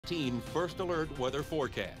6:15 First Alert Weather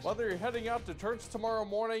Forecast. Whether you're heading out to church tomorrow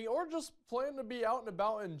morning or just plan to be out and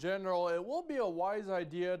about in general, it will be a wise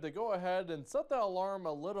idea to go ahead and set that alarm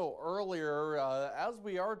a little earlier as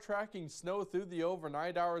we are tracking snow through the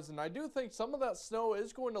overnight hours. And I do think some of that snow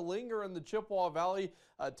is going to linger in the Chippewa Valley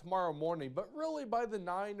tomorrow morning. But really by the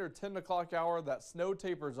 9 or 10 o'clock hour, that snow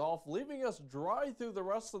tapers off, leaving us dry through the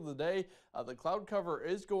rest of the day. The cloud cover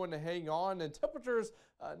is going to hang on and temperatures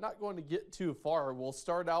not going to get too far. We'll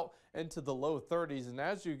start out into the low 30s, and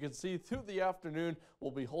as you can see through the afternoon,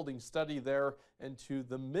 we'll be holding steady there into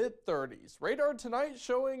the mid 30s. Radar tonight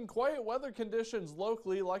showing quiet weather conditions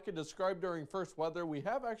locally like I described during first weather. We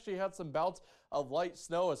have actually had some bouts of light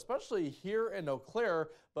snow, especially here in Eau Claire,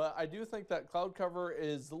 but I do think that cloud cover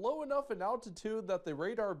is low enough in altitude that the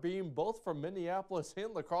radar beam both from Minneapolis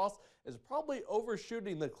and La Crosse is probably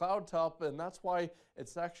overshooting the cloud top, and that's why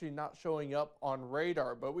it's actually not showing up on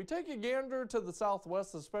radar. But we take a gander to the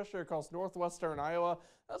southwest, especially across northwestern Iowa.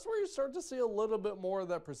 That's where you start to see a little bit more of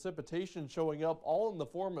that precipitation showing up, all in the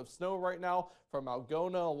form of snow right now from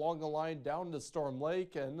Algona along the line down to Storm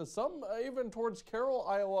Lake, and some even towards Carroll,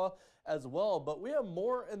 Iowa as well. But we have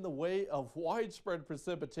more in the way of widespread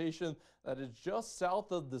precipitation that is just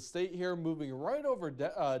south of the state here, moving right over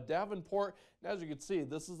Davenport. And as you can see,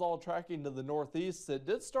 this is all tracking to the northeast. It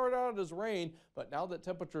did start out as rain, but now that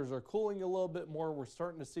temperatures are cooling a little bit more, we're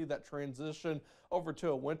starting to see that transition over to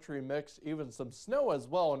a wintry mix, even some snow as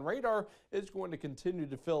well. And radar is going to continue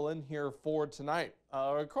to fill in here for tonight.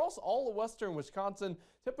 Across all of western Wisconsin,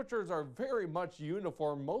 temperatures are very much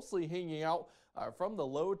uniform, mostly hanging out from the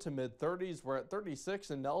low to mid 30s. We're at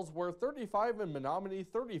 36 in Ellsworth, 35 in Menominee,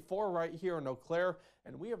 34 right here in Eau Claire,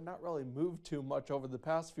 and we have not really moved too much over the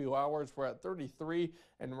past few hours. We're at 33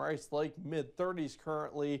 in Rice Lake, mid 30s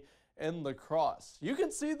currently in La Crosse. You can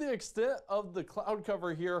see the extent of the cloud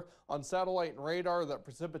cover here on satellite and radar, that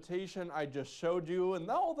precipitation I just showed you, and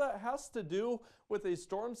all that has to do with a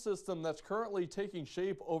storm system that's currently taking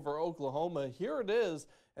shape over Oklahoma. Here it is,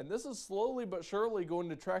 and this is slowly but surely going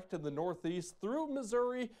to track to the northeast through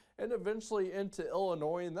Missouri and eventually into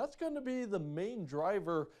Illinois, and that's going to be the main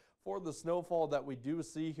driver for the snowfall that we do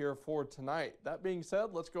see here for tonight. That being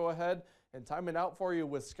said, let's go ahead and time it out for you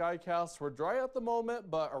with Skycast. We're dry at the moment,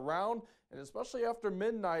 but around and especially after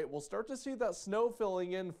midnight, we'll start to see that snow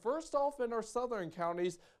filling in first off in our southern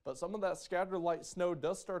counties, but some of that scattered light snow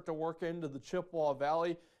does start to work into the Chippewa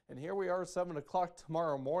Valley. And here we are 7 o'clock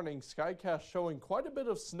tomorrow morning. Skycast showing quite a bit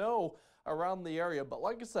of snow around the area. But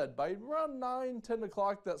like I said, by around 9, 10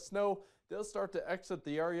 o'clock, that snow does start to exit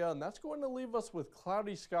the area, and that's going to leave us with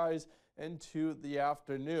cloudy skies into the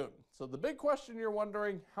afternoon. So the big question you're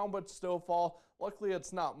wondering, how much snowfall? Luckily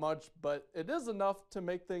it's not much, but it is enough to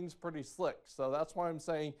make things pretty slick. So that's why I'm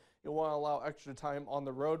saying you'll want to allow extra time on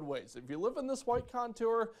the roadways. If you live in this white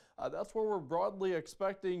contour, that's where we're broadly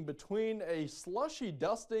expecting between a slushy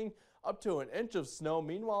dusting up to an inch of snow.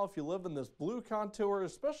 Meanwhile, if you live in this blue contour,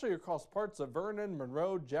 especially across parts of Vernon,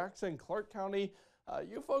 Monroe, Jackson, Clark County,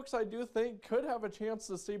 you folks, I do think, could have a chance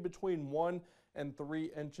to see between 1 and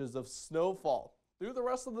 3 inches of snowfall. Through the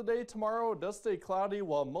rest of the day tomorrow, it does stay cloudy,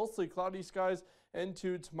 while mostly cloudy skies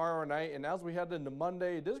into tomorrow night. And as we head into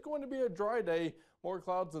Monday, it is going to be a dry day, more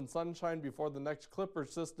clouds and sunshine before the next Clipper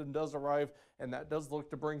system does arrive, and that does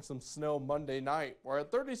look to bring some snow Monday night. We're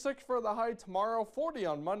at 36 for the high tomorrow, 40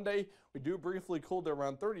 on Monday. We do briefly cool to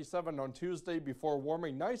around 37 on Tuesday before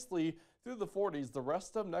warming nicely through the 40s the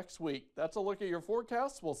rest of next week. That's a look at your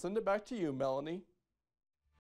forecast. We'll send it back to you, Melanie.